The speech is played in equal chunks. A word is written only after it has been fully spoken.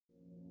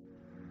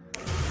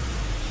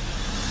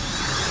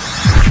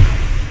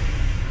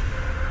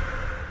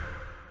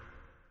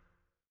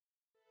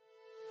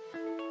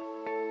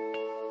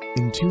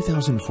In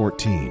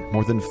 2014,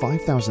 more than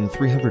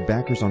 5,300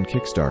 backers on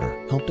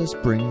Kickstarter helped us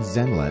bring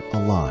Zenlet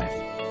alive.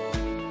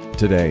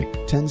 Today,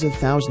 tens of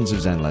thousands of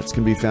Zenlets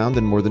can be found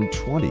in more than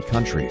 20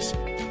 countries.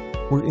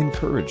 We're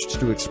encouraged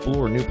to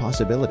explore new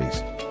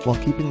possibilities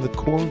while keeping the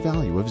core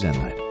value of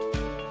Zenlet.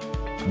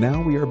 Now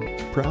we are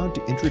proud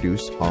to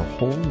introduce our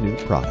whole new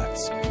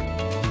products.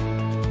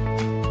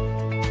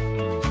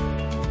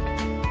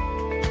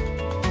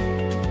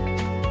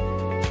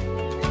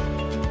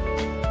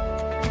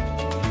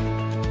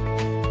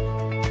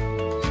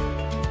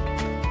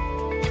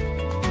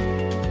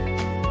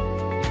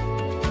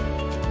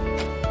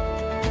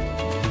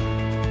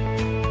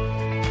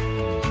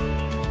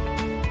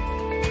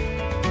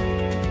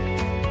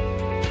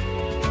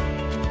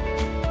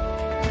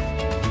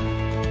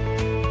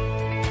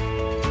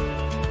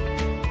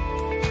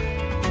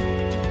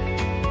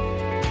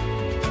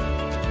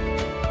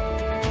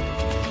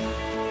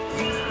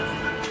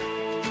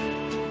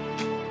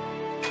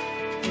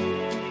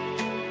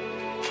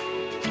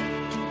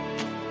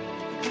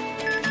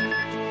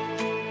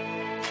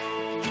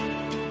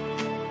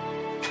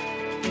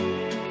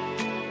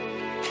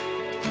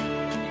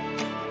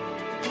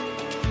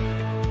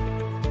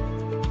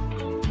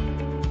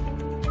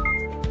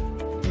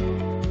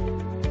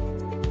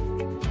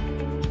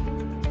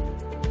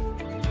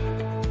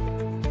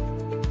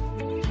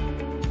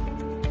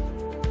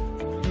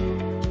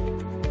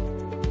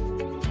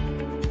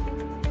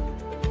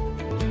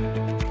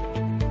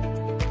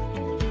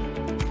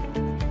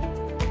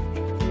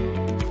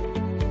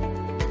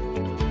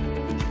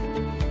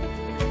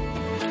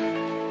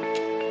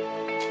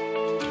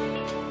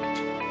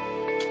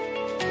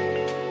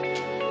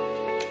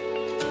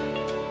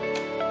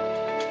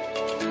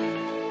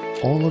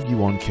 All of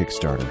you on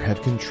Kickstarter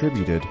have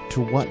contributed to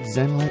what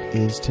Zenlet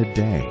is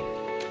today.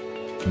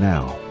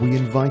 Now, we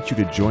invite you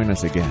to join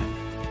us again.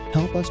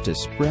 Help us to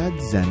spread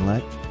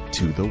Zenlet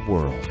to the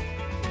world.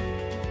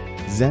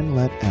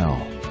 Zenlet L,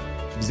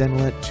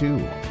 Zenlet 2,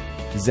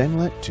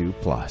 Zenlet 2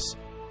 Plus.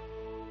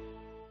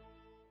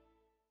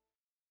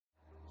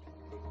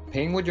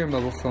 Paying with your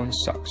mobile phone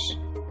sucks,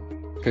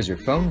 because your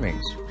phone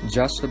rings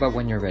just about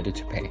when you're ready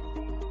to pay.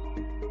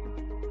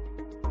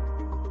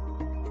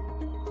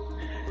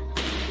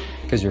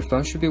 Because your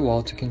phone should be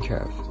well taken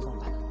care of.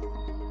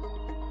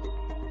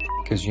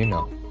 Because you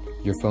know,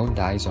 your phone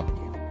dies on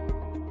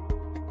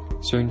you.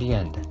 So in the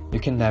end, you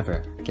can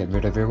never get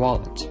rid of your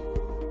wallet.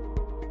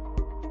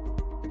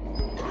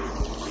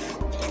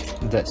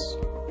 This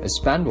is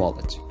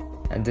Spendwallet,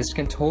 and this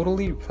can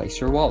totally replace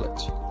your wallet.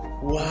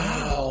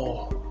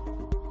 Wow!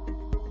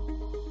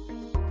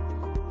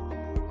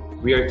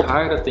 We are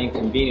tired of the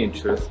inconvenient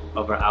truth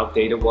of our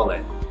outdated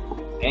wallet,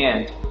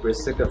 and we're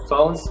sick of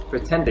phones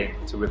pretending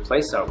to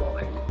replace our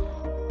wallet.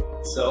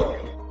 So,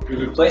 we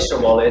replace your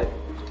wallet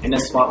in a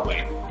smart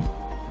way.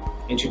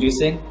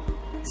 Introducing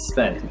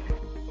Spend.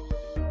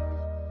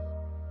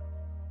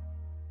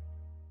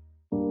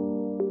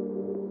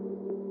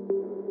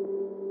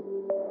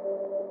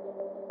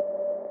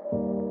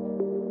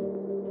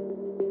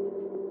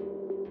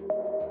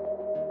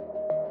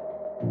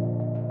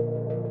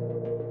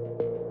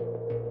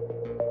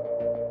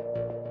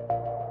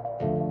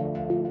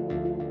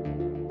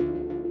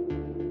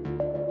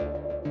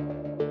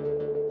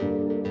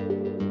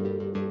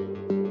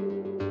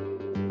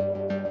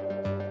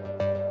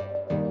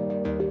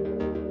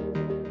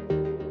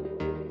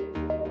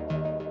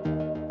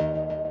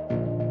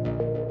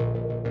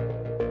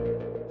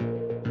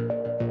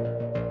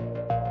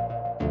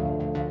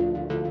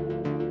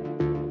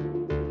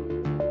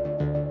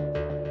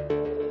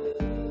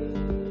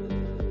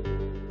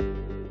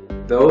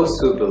 Those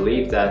who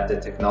believe that the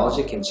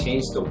technology can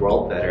change the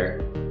world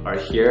better are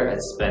here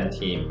at Spend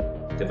Team,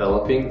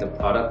 developing the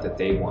product that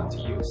they want to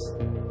use.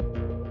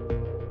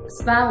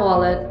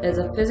 Spendwallet is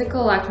a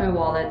physical electronic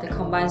wallet that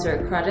combines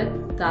your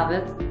credit,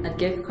 debit, and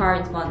gift card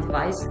into one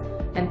device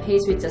and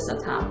pays with just a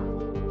tap.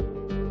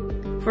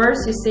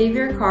 First, you save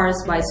your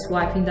cards by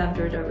swiping them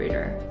through the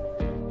reader.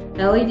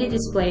 The LED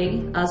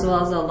display, as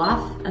well as the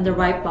left and the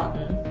right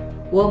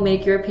button, will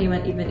make your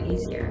payment even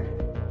easier.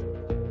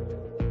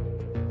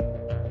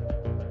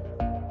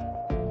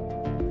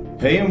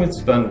 Paying with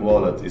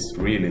Spendwallet is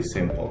really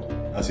simple.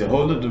 As you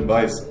hold the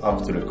device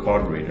up to the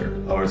card reader,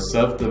 our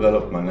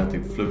self-developed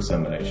magnetic flux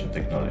emulation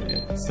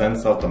technology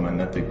sends out a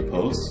magnetic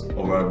pulse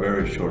over a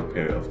very short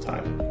period of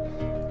time.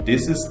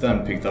 This is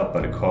then picked up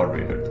by the card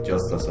reader,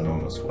 just as a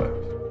normal swipe.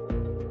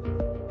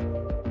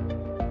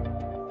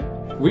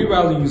 We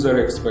value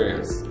user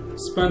experience.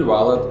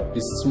 Spendwallet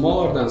is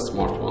smaller than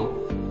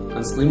smartphone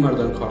and slimmer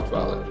than card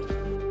wallet.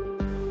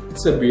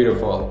 It's a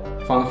beautiful,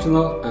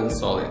 functional, and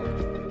solid.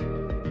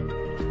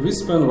 With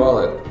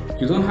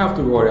Spendwallet, you don't have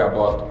to worry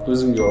about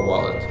losing your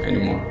wallet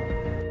anymore.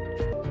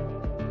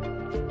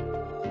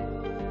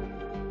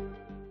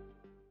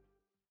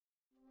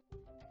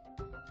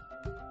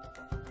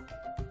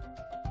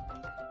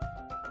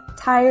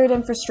 Tired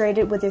and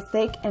frustrated with your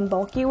thick and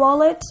bulky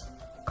wallet?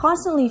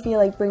 Constantly feel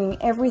like bringing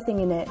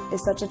everything in it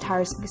is such a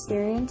tiresome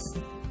experience,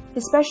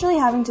 especially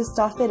having to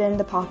stuff it in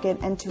the pocket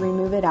and to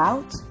remove it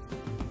out?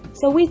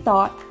 So we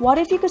thought, what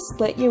if you could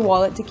split your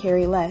wallet to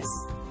carry less?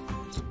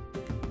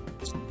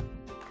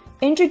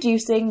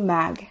 Introducing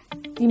Mag,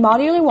 the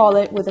modular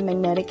wallet with a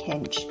magnetic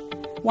hinge,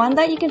 one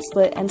that you can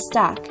split and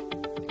stack.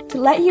 To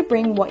let you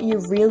bring what you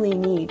really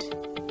need,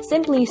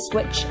 simply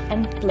switch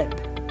and flip.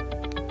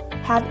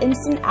 Have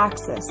instant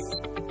access.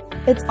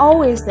 It's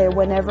always there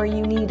whenever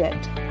you need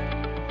it.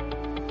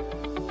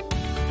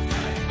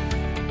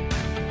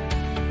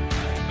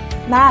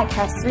 Mag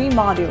has 3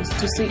 modules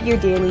to suit your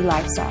daily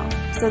lifestyle,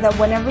 so that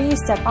whenever you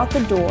step out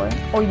the door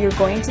or you're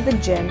going to the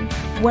gym,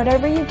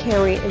 whatever you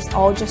carry is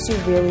all just you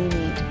really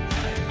need.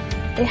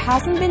 It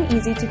hasn't been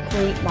easy to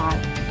create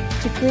Mag.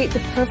 To create the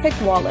perfect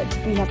wallet,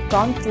 we have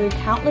gone through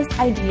countless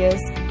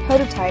ideas,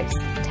 prototypes,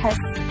 tests,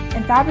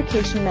 and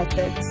fabrication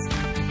methods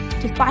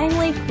to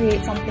finally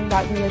create something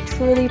that we are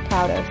truly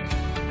proud of.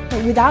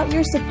 But without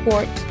your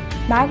support,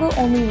 Mag will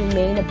only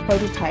remain a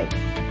prototype.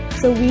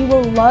 So we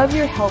will love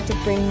your help to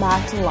bring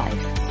Mag to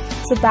life.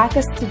 So back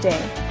us today.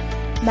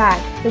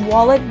 Mag, the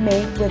wallet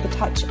made with a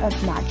touch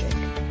of magic.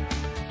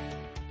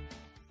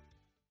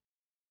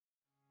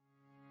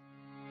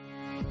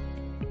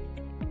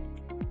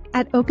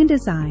 At Oaken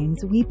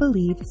Designs, we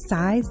believe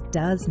size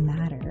does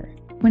matter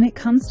when it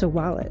comes to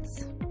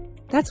wallets.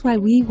 That's why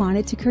we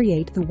wanted to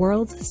create the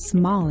world's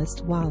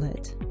smallest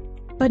wallet.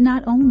 But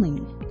not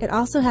only, it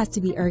also has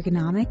to be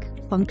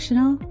ergonomic,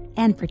 functional,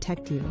 and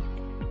protect you.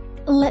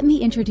 Let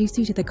me introduce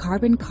you to the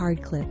Carbon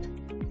Card Clip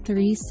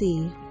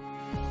 3C.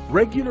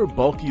 Regular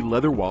bulky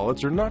leather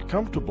wallets are not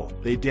comfortable.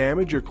 They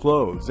damage your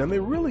clothes and they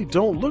really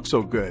don't look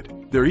so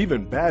good. They're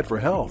even bad for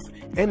health.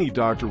 Any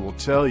doctor will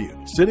tell you,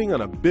 sitting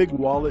on a big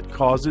wallet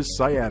causes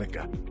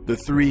sciatica. The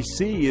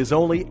 3C is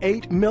only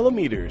 8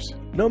 millimeters,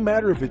 no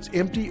matter if it's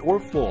empty or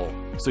full,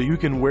 so you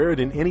can wear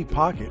it in any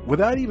pocket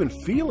without even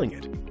feeling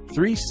it.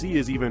 3C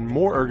is even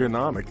more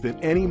ergonomic than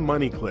any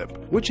money clip,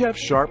 which have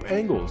sharp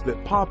angles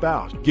that pop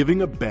out,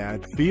 giving a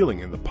bad feeling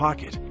in the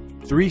pocket.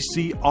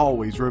 3C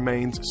always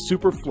remains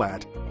super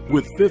flat.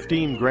 With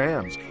 15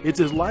 grams, it's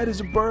as light as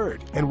a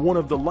bird and one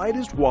of the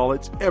lightest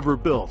wallets ever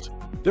built.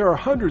 There are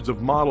hundreds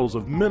of models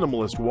of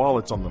minimalist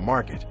wallets on the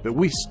market, but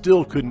we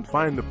still couldn't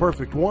find the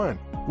perfect one.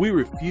 We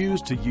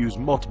refuse to use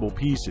multiple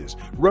pieces,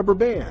 rubber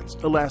bands,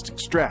 elastic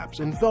straps,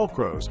 and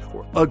velcros,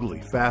 or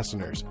ugly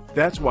fasteners.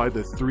 That's why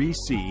the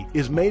 3C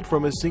is made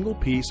from a single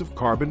piece of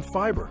carbon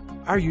fiber.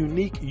 Our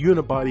unique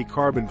unibody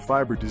carbon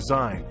fiber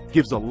design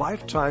gives a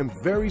lifetime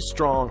very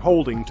strong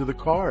holding to the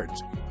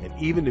cards, and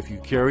even if you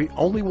carry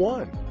only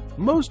one.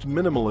 Most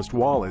minimalist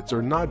wallets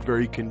are not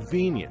very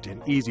convenient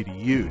and easy to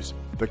use.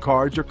 The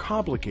cards are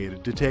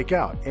complicated to take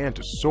out and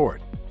to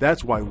sort.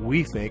 That's why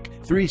we think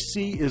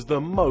 3C is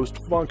the most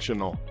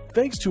functional.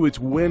 Thanks to its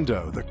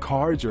window, the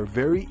cards are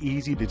very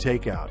easy to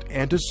take out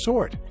and to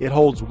sort. It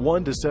holds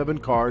 1 to 7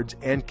 cards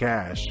and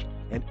cash.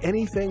 And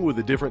anything with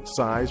a different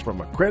size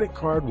from a credit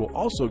card will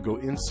also go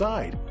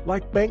inside,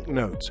 like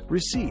banknotes,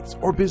 receipts,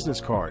 or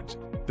business cards.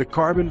 The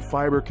carbon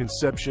fiber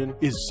conception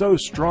is so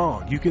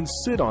strong you can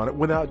sit on it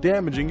without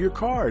damaging your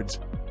cards.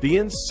 The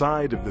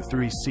inside of the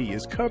 3C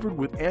is covered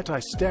with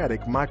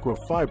anti-static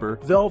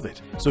microfiber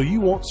velvet, so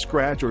you won't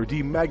scratch or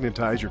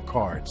demagnetize your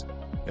cards.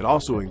 It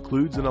also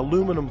includes an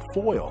aluminum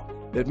foil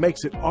that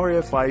makes it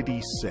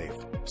RFID safe,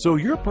 so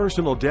your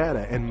personal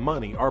data and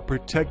money are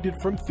protected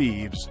from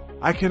thieves.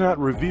 I cannot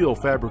reveal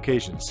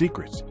fabrication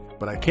secrets,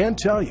 but I can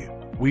tell you,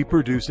 we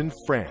produce in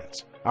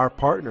France. Our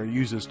partner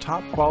uses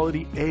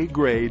top-quality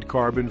A-grade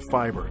carbon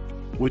fiber,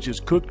 which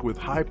is cooked with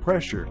high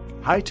pressure,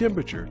 high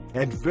temperature,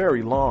 and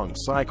very long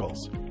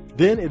cycles.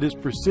 Then it is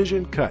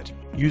precision cut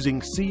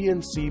using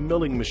CNC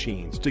milling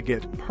machines to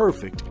get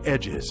perfect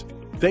edges.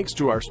 Thanks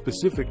to our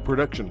specific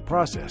production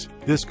process,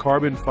 this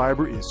carbon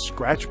fiber is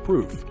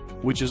scratch-proof,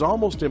 which is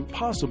almost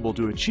impossible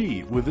to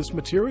achieve with this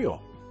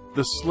material.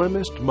 The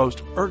slimmest,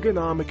 most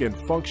ergonomic and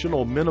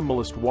functional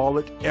minimalist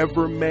wallet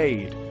ever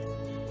made.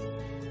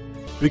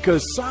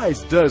 Because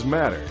size does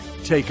matter,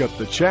 take up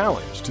the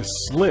challenge to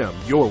slim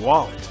your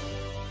wallet.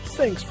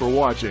 Thanks for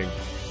watching.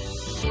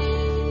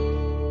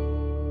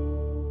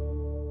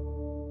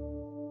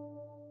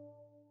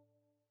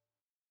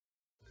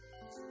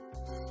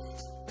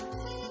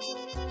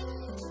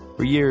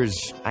 For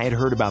years, I had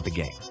heard about the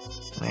game.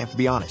 I have to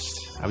be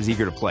honest, I was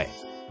eager to play.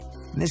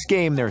 In this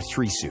game, there are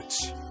 3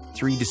 suits.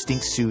 3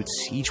 distinct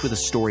suits, each with a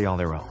story all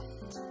their own.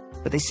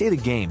 But they say the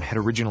game had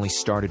originally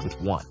started with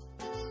 1.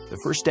 The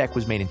first deck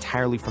was made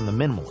entirely from the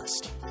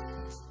minimalist.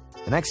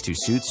 The next 2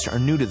 suits are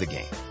new to the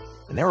game,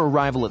 and their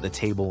arrival at the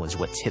table is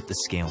what tipped the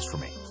scales for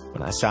me.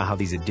 When I saw how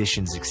these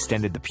additions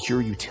extended the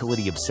pure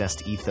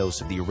utility-obsessed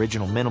ethos of the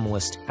original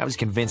minimalist, I was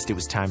convinced it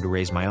was time to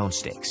raise my own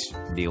stakes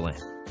and deal in.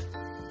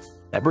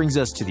 That brings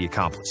us to the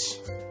Accomplice.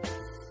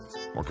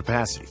 More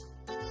capacity.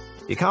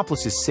 The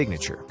Accomplice's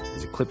signature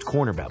is a clipped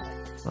corner bevel,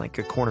 like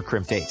a corner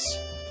crimped ace.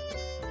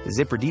 The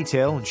zipper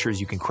detail ensures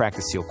you can crack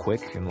the seal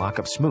quick and lock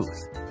up smooth,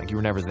 like you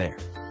were never there.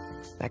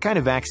 That kind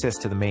of access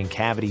to the main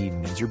cavity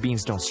means your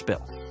beans don't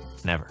spill.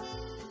 Never.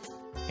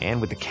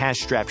 And with the cash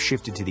strap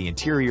shifted to the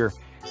interior,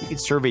 you can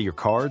survey your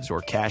cards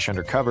or cash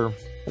under cover,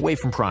 away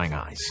from prying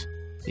eyes.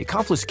 The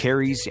accomplice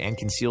carries and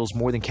conceals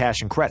more than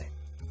cash and credit.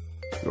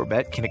 Your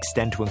bet can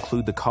extend to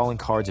include the calling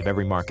cards of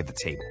every mark at the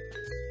table.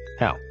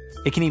 Hell,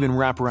 it can even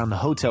wrap around the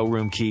hotel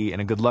room key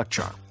and a good luck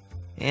charm,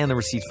 and the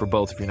receipts for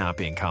both if you're not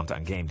being comped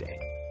on game day.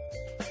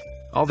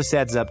 All this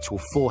adds up to a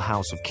full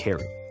house of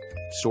carry,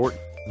 sort,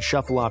 and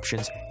shuffle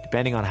options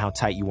depending on how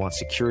tight you want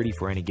security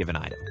for any given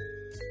item.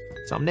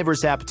 Its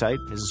omnivorous appetite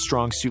is a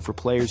strong suit for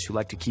players who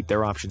like to keep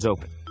their options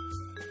open.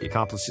 The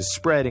accomplice's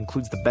spread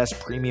includes the best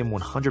premium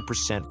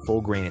 100%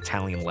 full-grain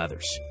Italian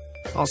leathers,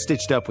 all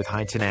stitched up with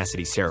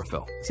high-tenacity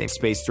Ceraphil, same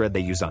space thread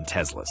they use on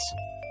Teslas.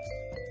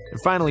 And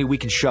finally, we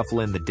can shuffle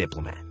in the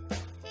diplomat.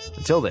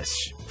 Until this,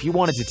 if you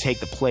wanted to take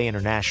the play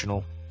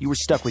international, you were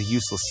stuck with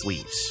useless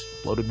sleeves,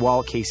 loaded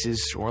wallet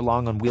cases, or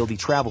long unwieldy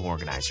travel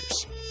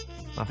organizers.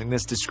 Nothing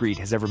this discreet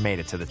has ever made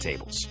it to the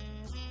tables.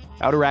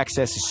 Outer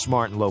access is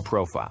smart and low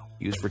profile,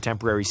 used for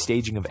temporary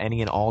staging of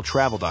any and all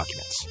travel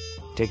documents.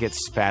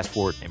 Tickets,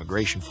 passport,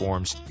 immigration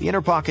forms. The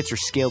inner pockets are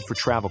scaled for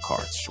travel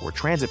cards or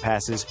transit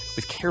passes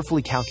with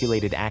carefully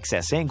calculated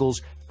access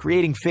angles,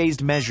 creating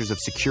phased measures of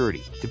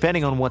security,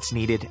 depending on what's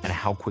needed and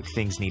how quick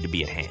things need to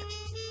be at hand.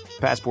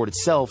 The passport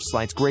itself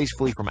slides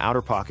gracefully from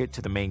outer pocket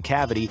to the main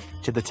cavity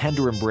to the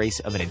tender embrace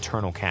of an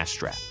internal cash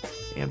strap.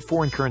 And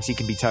foreign currency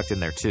can be tucked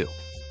in there too.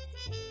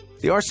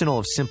 The arsenal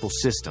of simple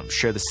systems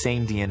share the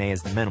same DNA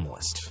as the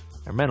minimalist.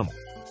 They're minimal,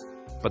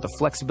 but the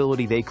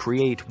flexibility they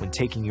create when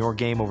taking your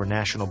game over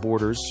national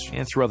borders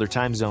and through other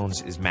time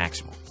zones is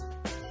maximal.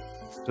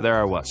 So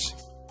there I was.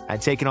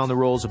 I'd taken on the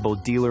roles of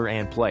both dealer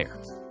and player.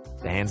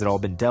 The hands had all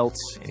been dealt,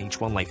 and each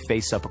one lay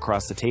face up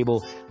across the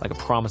table like a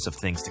promise of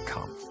things to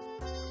come.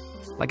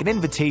 Like an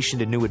invitation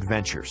to new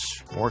adventures,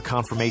 or a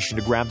confirmation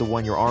to grab the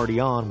one you're already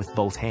on with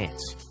both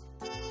hands.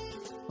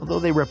 Although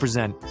they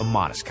represent a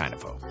modest kind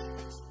of hope.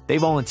 They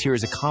volunteer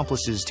as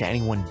accomplices to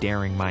anyone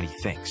daring mighty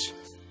things.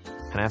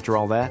 And after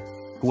all that,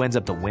 who ends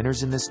up the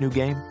winners in this new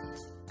game?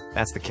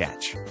 That's the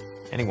catch.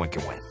 Anyone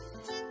can win.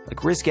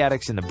 Like risk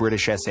addicts in the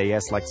British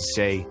SAS like to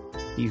say,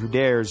 he who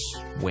dares,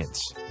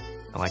 wins.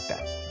 I like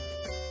that.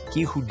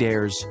 He who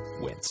dares,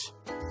 wins.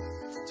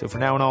 So for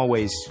now and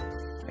always,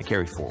 I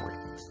carry forward.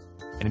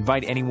 And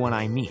invite anyone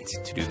I meet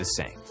to do the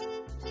same.